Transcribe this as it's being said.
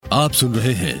आप सुन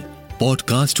रहे हैं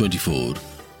पॉडकास्ट 24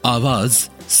 आवाज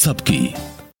सबकी।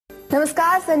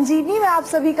 नमस्कार, संजीवनी में आप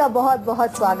सभी का बहुत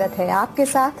बहुत स्वागत है। आपके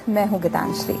साथ मैं हूं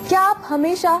गीतांजलि। क्या आप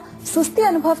हमेशा सुस्ती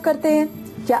अनुभव करते हैं?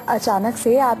 क्या अचानक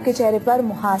से आपके चेहरे पर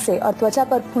मुहासे और त्वचा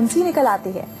पर फुंसी निकल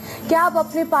आती है? क्या आप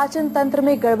अपने पाचन तंत्र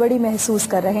में गड़बड़ी महसूस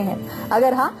कर रहे हैं?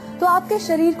 अगर हाँ, तो आपके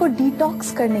शरीर को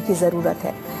डिटॉक्स करने की जरूरत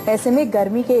है। ऐसे में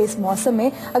गर्मी के इस मौसम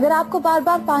में अगर आपको बार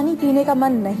बार पानी पीने का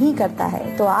मन नहीं करता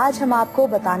है, तो आज हम आपको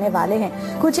बताने वाले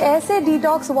हैं कुछ ऐसे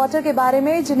डिटॉक्स वाटर के बारे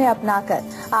में जिन्हें अपनाकर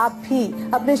आप भी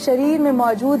अपने शरीर में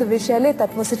मौजूद विषैले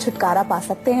तत्वों से छुटकारा पा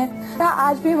सकते हैं।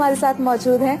 आज भी हमारे साथ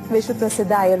मौजूद हैं विश्व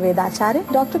प्रसिद्ध आयुर्वेदाचार्य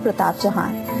डॉक्टर प्रताप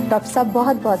चौहान। डॉक्टर साहब,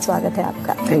 बहुत बहुत स्वागत है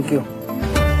आपका। Thank you.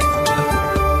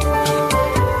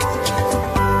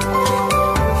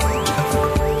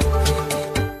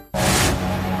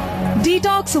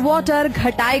 डिटॉक्स वाटर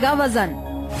घटाएगा वजन,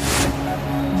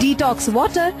 डिटॉक्स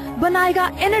वाटर बनाएगा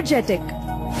एनर्जेटिक,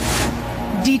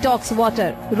 डिटॉक्स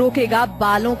वाटर रोकेगा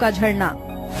बालों का झड़ना।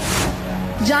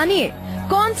 जानिए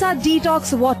कौन सा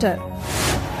डिटॉक्स वाटर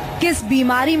किस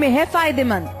बीमारी में है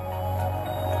फायदेमंद।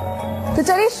 तो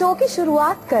चलिए शो की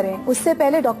शुरुआत करें। उससे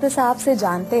पहले डॉक्टर साहब से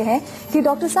जानते हैं कि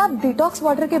डॉक्टर साहब, डिटॉक्स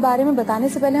वाटर के बारे में बताने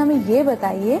से पहले हमें ये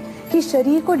बताइए कि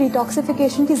शरीर को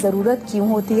डिटॉक्सिफिकेशन की जरूरत क्यों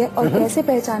होती है और कैसे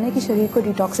पहचाने कि शरीर को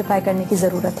डिटॉक्सिफाई करने की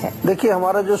जरूरत है। देखिए,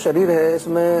 हमारा जो शरीर है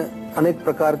इसमें अनेक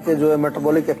प्रकार के जो है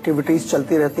मेटाबॉलिक एक्टिविटीज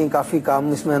चलती रहती हैं, काफी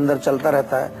काम इसमें अंदर चलता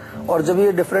रहता है। और जब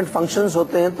ये डिफरेंट फंक्शंस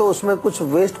होते हैं तो उसमें कुछ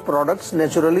वेस्ट प्रोडक्ट्स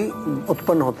नेचुरली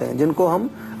उत्पन्न होते हैं, जिनको हम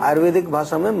आयुर्वेदिक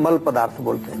भाषा में मल पदार्थ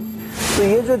बोलते हैं। तो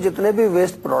ये जो जितने भी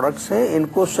वेस्ट प्रोडक्ट्स हैं,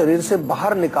 इनको शरीर से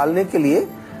बाहर निकालने के लिए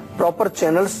प्रॉपर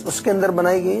चैनल्स उसके अंदर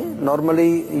बनाई गई हैं।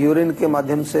 नॉर्मली यूरिन के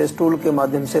माध्यम से, स्टूल के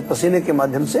माध्यम से, पसीने के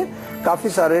माध्यम से काफी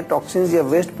सारे टॉक्सिन्स या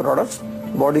वेस्ट प्रोडक्ट्स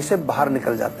बॉडी से बाहर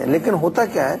निकल जाते हैं। लेकिन होता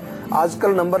क्या है,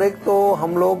 आजकल नंबर एक तो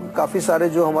हम लोग काफी सारे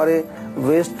जो हमारे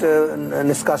वेस्ट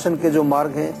निष्कासन के जो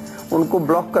मार्ग हैं उनको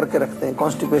ब्लॉक करके रखते हैं।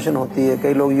 कॉन्स्टिपेशन होती है,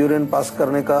 कई लोग यूरिन पास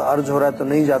करने का अर्ज हो रहा है तो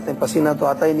नहीं जाते, पसीना तो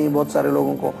आता ही नहीं बहुत सारे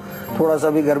लोगों को, थोड़ा सा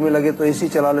भी गर्मी लगे तो एसी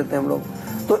चला लेते हैं हम लोग।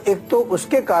 तो एक तो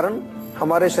उसके कारण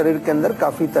हमारे शरीर के अंदर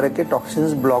काफी तरह के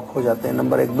टॉक्सिन्स ब्लॉक हो जाते हैं,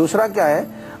 नंबर एक। दूसरा क्या है,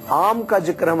 आम का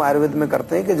जिक्र हम आयुर्वेद में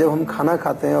करते हैं कि जब हम खाना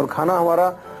खाते हैं और खाना हमारा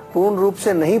पूर्ण रूप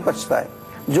से नहीं पचता है,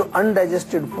 जो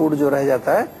अनडाइजेस्टेड फूड जो रह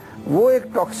जाता है वो एक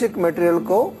टॉक्सिक मटेरियल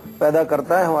को पैदा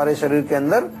करता है हमारे शरीर के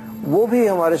अंदर। वो भी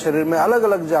हमारे शरीर में अलग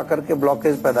अलग जाकर के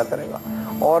ब्लॉकेज पैदा करेगा।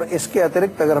 और इसके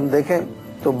अतिरिक्त अगर हम देखें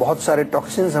तो बहुत सारे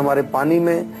टॉक्सिन्स हमारे पानी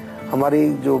में, हमारी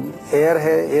जो एयर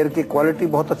है, एयर की क्वालिटी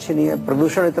बहुत अच्छी नहीं है,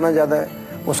 प्रदूषण इतना ज्यादा है,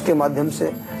 उसके माध्यम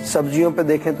से। सब्जियों पे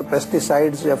देखें तो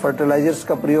पेस्टिसाइड्स या फर्टिलाइजर्स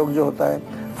का प्रयोग जो होता है,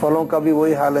 फलों का भी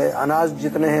वही हाल है, अनाज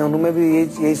जितने हैं उनमें भी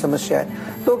यही समस्या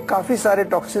है। तो काफी सारे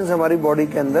टॉक्सिन्स हमारी बॉडी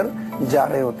के अंदर जा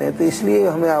रहे होते हैं। तो इसलिए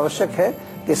हमें आवश्यक है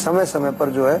कि समय समय पर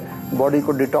जो है बॉडी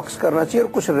को डिटॉक्स करना चाहिए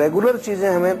और कुछ रेगुलर चीजें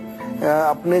हमें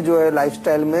अपने जो है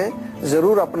लाइफस्टाइल में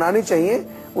जरूर अपनानी चाहिए।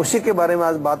 उसी के बारे में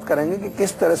आज बात करेंगे कि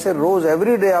किस तरह से रोज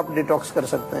एवरीडे आप डिटॉक्स कर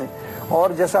सकते हैं।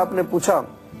 और जैसा आपने पूछा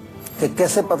कि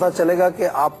कैसे पता चलेगा कि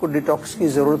आपको डिटॉक्स की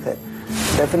जरूरत है,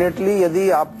 डेफिनेटली यदि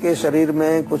आपके शरीर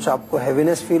में कुछ आपको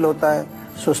हैवीनेस फील होता है,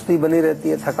 सुस्ती बनी रहती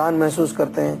है, थकान महसूस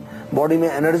करते हैं, बॉडी में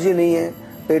एनर्जी नहीं है,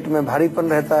 पेट में भारीपन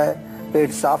रहता है,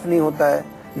 पेट साफ नहीं होता है,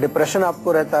 डिप्रेशन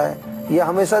आपको रहता है, या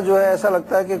हमेशा जो है ऐसा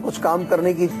लगता है कि कुछ काम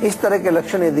करने की, इस तरह के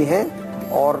लक्षण यदि हैं,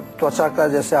 और त्वचा का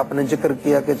जैसे आपने जिक्र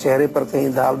किया कि चेहरे पर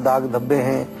कहीं दाग धब्बे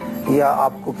हैं, या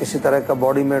आपको किसी तरह का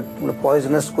बॉडी में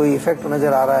पॉइजनस कोई इफेक्ट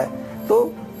नजर आ रहा है, तो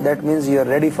that means you are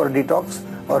ready for detox.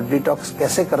 और डिटॉक्स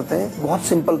कैसे करते हैं, बहुत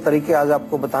सिंपल तरीके आज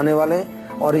आपको बताने वाले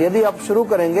हैं। और यदि आप शुरू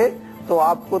करेंगे तो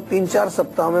आपको 3-4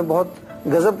 सप्ताह में बहुत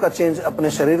गजब का चेंज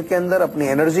अपने शरीर के अंदर, अपनी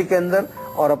एनर्जी के अंदर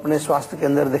और अपने स्वास्थ्य के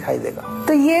अंदर दिखाई देगा।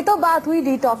 तो ये तो बात हुई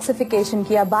डिटॉक्सिफिकेशन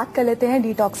की। अब बात कर लेते हैं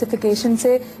डिटॉक्सिफिकेशन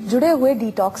से जुड़े हुए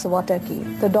डिटॉक्स वाटर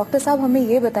की। तो डॉक्टर साहब, हमें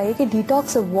ये बताइए कि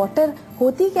डिटॉक्स वाटर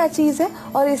होती क्या चीज है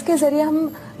और इसके जरिए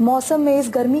हम मौसम में, इस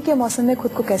गर्मी के मौसम में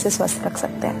खुद को कैसे स्वस्थ रख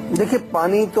सकते हैं। देखिए,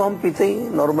 पानी तो हम पीते ही,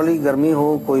 नॉर्मली गर्मी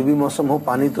हो कोई भी मौसम हो,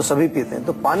 पानी तो सभी पीते हैं।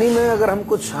 तो पानी में अगर हम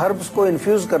कुछ हर्ब्स को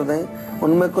इन्फ्यूज कर दें,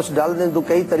 उनमें कुछ डाल दें, तो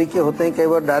कई तरीके होते हैं। कई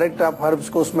बार डायरेक्ट आप हर्ब्स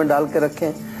को उसमें डाल के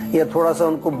रखें, या थोड़ा सा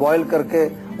उनको बॉईल करके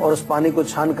और उस पानी को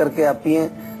छान करके आप पिए।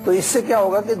 तो इससे क्या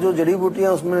होगा कि जो जड़ी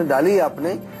बूटियां उसमें डाली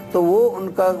आपने, तो वो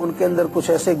उनके अंदर कुछ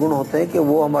ऐसे गुण होते हैं कि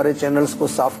वो हमारे चैनल्स को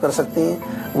साफ कर सकती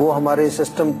हैं, वो हमारे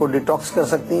सिस्टम को डिटॉक्स कर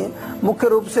सकती हैं। मुख्य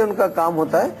रूप से उनका काम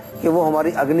होता है कि वो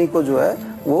हमारी अग्नि को जो है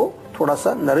वो थोड़ा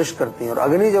सा नरिश करती हैं। और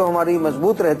अग्नि जब हमारी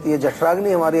मजबूत रहती है,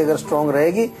 जठराग्नि हमारी अगर स्ट्रांग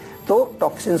रहेगी, तो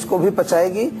टॉक्सिन्स को भी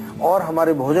पचाएगी और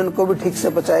हमारे भोजन को भी ठीक से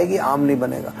पचाएगी, आम नहीं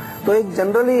बनेगा। तो एक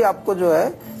जनरली आपको जो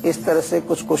है इस तरह से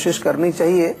कुछ कोशिश करनी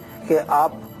चाहिए कि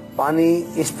आप पानी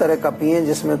इस तरह का पिए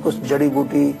जिसमें कुछ जड़ी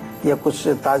बूटी या कुछ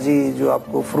ताजी जो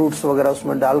आपको फ्रूट्स वगैरह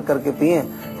उसमें डाल करके पिए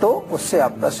तो उससे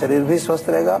आपका शरीर भी स्वस्थ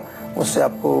रहेगा, उससे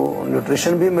आपको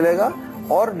न्यूट्रिशन भी मिलेगा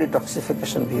और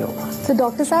डिटॉक्सिफिकेशन भी होगा। तो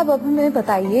डॉक्टर साहब अब हमें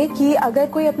बताइए कि अगर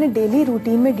कोई अपने डेली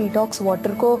रूटीन में डिटॉक्स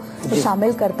वाटर को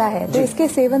शामिल करता है तो इसके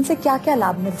सेवन से क्या क्या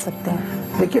लाभ मिल सकते हैं?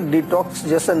 देखिए, डिटॉक्स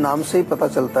जैसे नाम से ही पता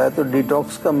चलता है तो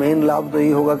डिटॉक्स का मेन लाभ तो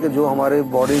यही होगा कि जो हमारे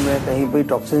बॉडी में कहीं भी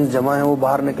टॉक्सिन्स जमा है वो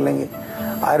बाहर निकलेंगे।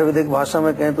 आयुर्वेदिक भाषा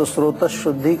में कहें तो स्रोत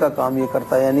शुद्धि का काम ये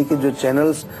करता है, यानी कि जो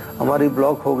चैनल्स हमारी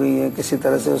ब्लॉक हो गई है, किसी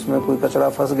तरह से उसमें कोई कचरा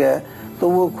फंस गया है तो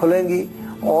वो खुलेंगी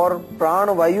और प्राण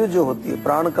वायु जो होती है,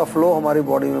 प्राण का फ्लो हमारी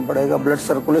बॉडी में बढ़ेगा, ब्लड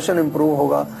सर्कुलेशन इम्प्रूव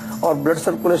होगा और ब्लड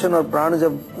सर्कुलेशन और प्राण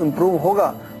जब इम्प्रूव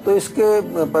होगा तो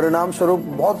इसके परिणाम स्वरूप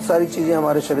बहुत सारी चीजें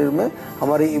हमारे शरीर में,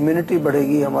 हमारी इम्यूनिटी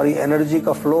बढ़ेगी, हमारी एनर्जी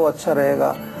का फ्लो अच्छा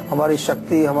रहेगा, हमारी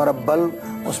शक्ति, हमारा बल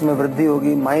उसमें वृद्धि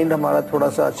होगी, माइंड हमारा थोड़ा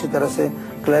सा अच्छी तरह से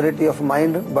क्लैरिटी ऑफ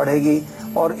माइंड बढ़ेगी।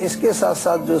 और इसके साथ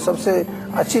साथ जो सबसे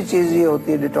अच्छी चीज ये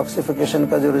होती है डिटॉक्सिफिकेशन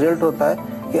का जो रिजल्ट होता है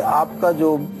कि आपका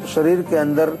जो शरीर के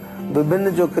अंदर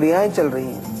विभिन्न जो क्रियाएं चल रही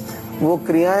हैं वो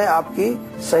क्रियाएं आपकी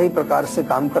सही प्रकार से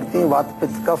काम करती हैं, वात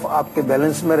पित्त कफ आपके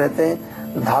बैलेंस में रहते हैं,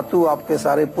 धातु आपके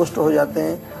सारे पुष्ट हो जाते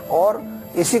हैं और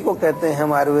इसी को कहते हैं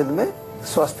हम आयुर्वेद में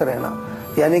स्वस्थ रहना।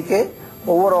 यानी कि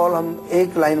ओवरऑल हम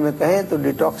एक लाइन में कहें तो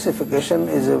detoxification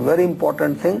is a very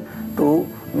important thing to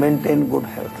maintain good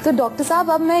health. तो डॉक्टर साहब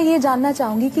अब मैं ये जानना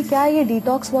चाहूंगी कि क्या ये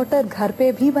डिटॉक्स वाटर घर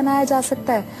पे भी बनाया जा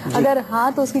सकता है? अगर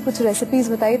हाँ तो उसकी कुछ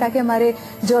रेसिपीज बताइए ताकि हमारे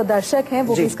जो दर्शक हैं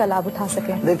वो भी इसका लाभ उठा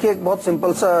सकें। देखिए, एक बहुत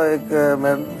सिंपल सा एक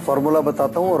मैं फॉर्मूला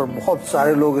बताता हूँ और बहुत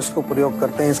सारे लोग इसको प्रयोग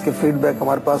करते हैं। इसके फीडबैक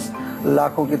हमारे पास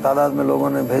लाखों की तादाद में लोगों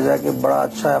ने भेजा कि बड़ा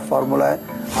अच्छा फॉर्मूला है,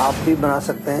 आप भी बना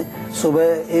सकते हैं।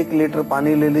 सुबह 1 लीटर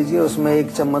पानी ले लीजिए, उसमें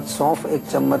 1 चम्मच सौंफ,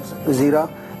 1 चम्मच जीरा,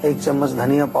 1 चम्मच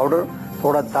धनिया पाउडर,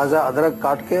 थोड़ा ताजा अदरक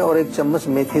काट के और 1 चम्मच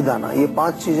मेथी दाना, ये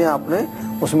 5 चीजें आपने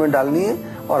उसमें डालनी है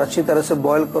और अच्छी तरह से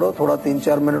बॉईल करो, थोड़ा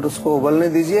 3-4 मिनट उसको उबलने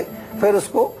दीजिए, फिर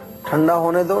उसको ठंडा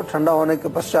होने दो। ठंडा होने के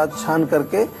पश्चात छान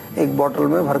करके एक बोतल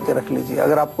में भर के रख लीजिए।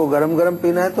 अगर आपको गरम गरम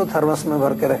पीना है तो थर्मस में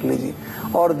भर के रख लीजिए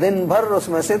और दिन भर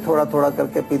उसमें से थोड़ा थोड़ा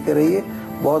करके पीते रहिए।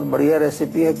 बहुत बढ़िया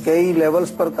रेसिपी है, कई लेवल्स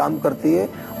पर काम करती है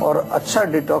और अच्छा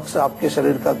डिटॉक्स आपके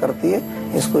शरीर का करती है।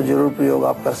 इसको जरूर प्रयोग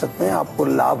आप कर सकते हैं, आपको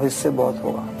लाभ इससे बहुत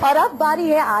होगा। और अब बारी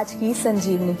है आज की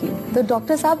संजीवनी की। तो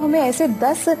डॉक्टर साहब हमें ऐसे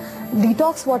 10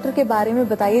 डिटॉक्स वाटर के बारे में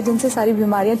बताइए जिनसे सारी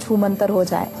बीमारियां छूमंतर हो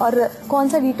जाए और कौन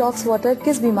सा डिटॉक्स वाटर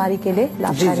किस बीमारी के लिए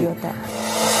लाभकारी होता है?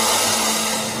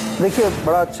 देखिए,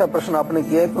 बड़ा अच्छा प्रश्न आपने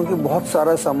किया है क्योंकि बहुत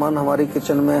सारा सामान हमारे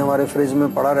किचन में, हमारे फ्रिज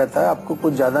में पड़ा रहता है। आपको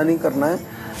कुछ ज्यादा नहीं करना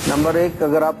है। नंबर 1,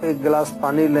 अगर आप 1 गिलास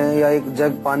पानी लें या 1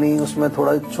 जग पानी, उसमें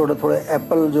थोड़ा थोड़े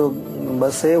एप्पल जो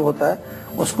सेब होता है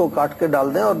उसको काट के डाल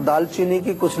दें और दालचीनी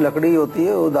की कुछ लकड़ी होती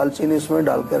है वो दालचीनी उसमें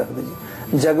डाल के रख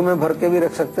दीजिए। जग में भर के भी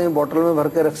रख सकते हैं, बोतल में भर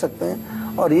के रख सकते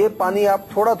हैं और ये पानी आप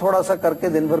थोड़ा थोड़ा सा करके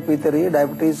दिन भर पीते रहिए।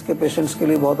 डायबिटीज के पेशेंट्स के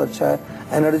लिए बहुत अच्छा है,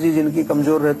 एनर्जी जिनकी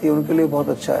कमजोर रहती है उनके लिए बहुत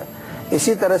अच्छा है।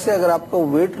 इसी तरह से अगर आपको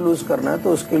वेट लूज करना है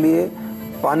तो उसके लिए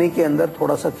पानी के अंदर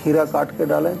थोड़ा सा खीरा काट के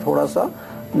डालें, थोड़ा सा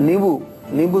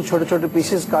नींबू छोटे छोटे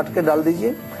पीसेस काट के डाल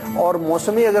दीजिए और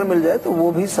मौसमी अगर मिल जाए तो वो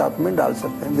भी साथ में डाल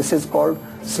सकते हैं। This is called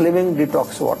slimming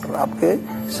detox water. आपके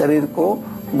शरीर को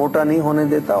मोटा नहीं होने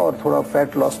देता और थोड़ा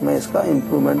फैट लॉस में इसका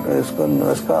इम्प्रूवमेंट,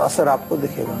 इसका असर आपको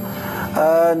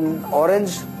दिखेगा। ऑरेंज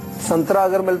संतरा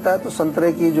अगर मिलता है तो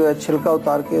संतरे की जो है छिलका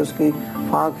उतार के उसकी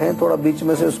फांक है, थोड़ा बीच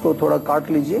में से उसको थोड़ा काट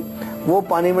लीजिए, वो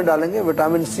पानी में डालेंगे।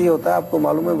 विटामिन सी होता है, आपको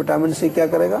मालूम है विटामिन सी क्या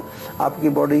करेगा, आपकी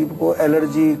बॉडी को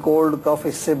एलर्जी, कोल्ड, कफ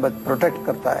इससे प्रोटेक्ट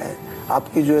करता है,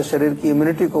 आपकी जो है शरीर की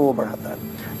इम्यूनिटी को वो बढ़ाता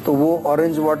है। तो वो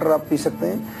ऑरेंज वाटर आप पी सकते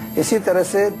हैं। इसी तरह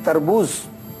से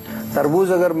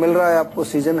तरबूज अगर मिल रहा है आपको,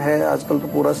 सीजन है आजकल तो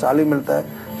पूरा साल ही मिलता है,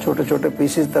 छोटे छोटे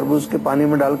पीसेस तरबूज के पानी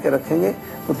में डाल के रखेंगे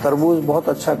तो तरबूज बहुत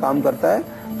अच्छा काम करता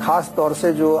है। खास तौर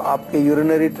से जो आपके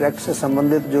यूरिनरी ट्रैक्ट से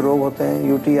संबंधित जो रोग होते हैं,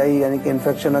 यूटीआई यानी कि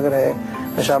इन्फेक्शन अगर है,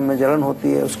 पेशाब में जलन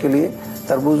होती है, उसके लिए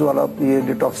तरबूज वाला ये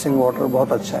डिटॉक्सिंग वाटर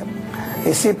बहुत अच्छा है।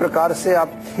 इसी प्रकार से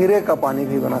आप खीरे का पानी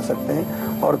भी बना सकते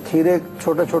हैं और खीरे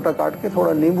छोटा छोटा काट के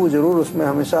थोड़ा नींबू जरूर उसमें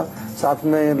हमेशा साथ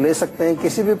में ले सकते हैं।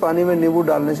 किसी भी पानी में नींबू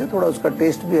डालने से थोड़ा उसका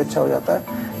टेस्ट भी अच्छा हो जाता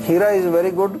है। खीरा इज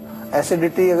वेरी गुड।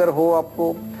 एसिडिटी अगर हो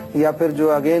आपको या फिर जो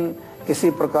अगेन किसी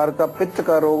प्रकार का पित्त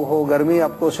का रोग हो, गर्मी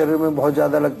आपको शरीर में बहुत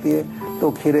ज्यादा लगती है तो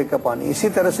खीरे का पानी। इसी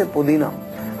तरह से पुदीना,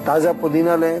 ताजा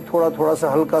पुदीना लें, थोड़ा थोड़ा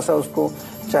सा हल्का सा उसको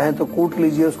चाहे तो कूट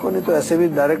लीजिए उसको, नहीं तो ऐसे भी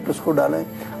डायरेक्ट उसको डालें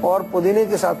और पुदीने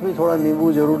के साथ भी थोड़ा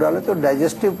नींबू जरूर डालें। तो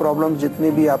डाइजेस्टिव प्रॉब्लम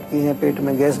जितनी भी आपकी हैं, पेट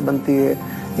में गैस बनती है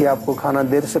या आपको खाना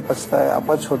देर से पचता है,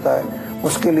 अपच होता है,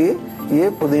 उसके लिए ये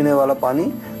पुदीने वाला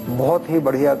पानी बहुत ही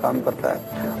बढ़िया काम करता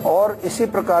है। और इसी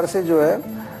प्रकार से जो है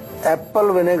एप्पल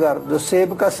विनेगर, जो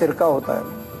सेब का सिरका होता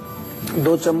है,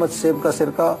 2 चम्मच सेब का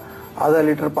सिरका आधा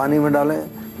लीटर पानी में डालें,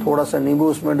 थोड़ा सा नींबू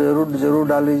उसमें जरूर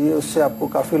डाल लीजिए, उससे आपको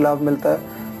काफी लाभ मिलता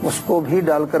है। उसको भी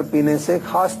डालकर पीने से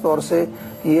खास तौर से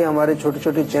ये हमारे छोटे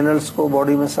छोटे चैनल्स को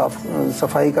बॉडी में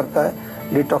सफाई करता है,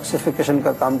 डिटॉक्सिफिकेशन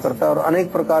का काम करता है और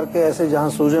अनेक प्रकार के ऐसे जहाँ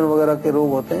सूजन वगैरह के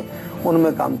रोग होते हैं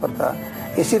उनमें काम करता है।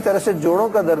 इसी तरह से जोड़ों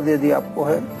का दर्द यदि आपको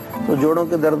है तो जोड़ों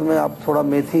के दर्द में आप थोड़ा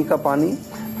मेथी का पानी,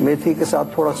 मेथी के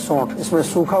साथ थोड़ा सौंठ, इसमें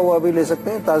सूखा हुआ भी ले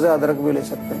सकते हैं, ताज़ा अदरक भी ले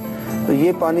सकते हैं। तो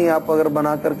ये पानी आप अगर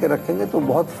बना करके रखेंगे तो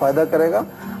बहुत फायदा करेगा।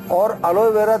 और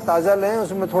एलोवेरा ताज़ा लें,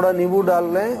 उसमें थोड़ा नींबू डाल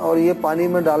लें और ये पानी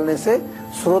में डालने से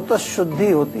स्रोत शुद्धि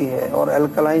होती है और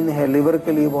अल्कलाइन है, लिवर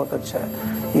के लिए बहुत अच्छा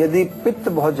है। यदि पित्त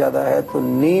बहुत ज़्यादा है तो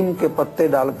नीम के पत्ते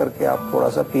डाल करके आप थोड़ा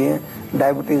सा पिएं।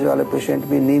 डायबिटीज़ वाले पेशेंट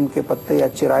भी नीम के पत्ते या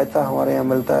चिरायता हमारे यहाँ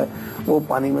मिलता है, वो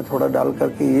पानी में थोड़ा डाल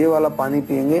करके ये वाला पानी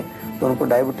पिएंगे तो उनको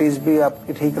डायबिटीज़ भी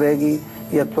आपकी ठीक रहेगी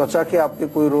या त्वचा के आपके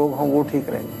कोई रोग हों वो ठीक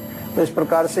रहेंगे। तो इस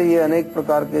प्रकार से ये अनेक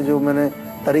प्रकार के जो मैंने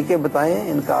तरीके बताए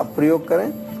हैं इनका आप प्रयोग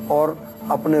करें और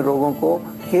अपने रोगों को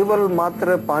केवल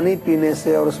मात्र पानी पीने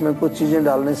से और उसमें कुछ चीजें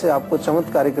डालने से आपको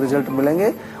चमत्कारिक रिजल्ट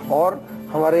मिलेंगे। और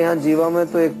हमारे यहाँ जीवा में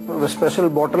तो एक स्पेशल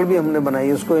बोतल भी हमने बनाई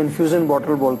है, उसको इन्फ्यूजन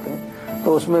बोतल बोलते हैं।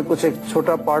 तो उसमें कुछ एक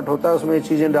छोटा पार्ट होता है, उसमें ये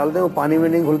चीजें डाल दें, वो पानी में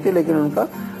नहीं घुलती लेकिन उनका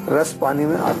रस पानी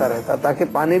में आता रहता है ताकि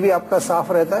पानी भी आपका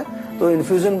साफ रहता है। तो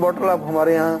इन्फ्यूजन बोतल आप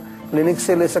हमारे यहाँ क्लिनिक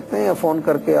से ले सकते हैं या फोन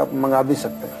करके आप मंगा भी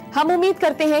सकते हैं। हम उम्मीद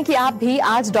करते हैं कि आप भी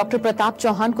आज डॉक्टर प्रताप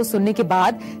चौहान को सुनने के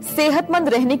बाद सेहतमंद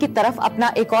रहने की तरफ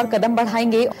अपना एक और कदम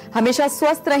बढ़ाएंगे। हमेशा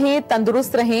स्वस्थ रहें,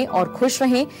 तंदुरुस्त रहें और खुश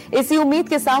रहें, इसी उम्मीद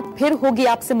के साथ फिर होगी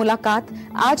आपसे मुलाकात।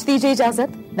 आज दीजिए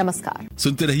इजाजत, नमस्कार।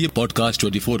 सुनते रहिए पॉडकास्ट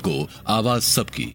 24 को, आवाज सबकी।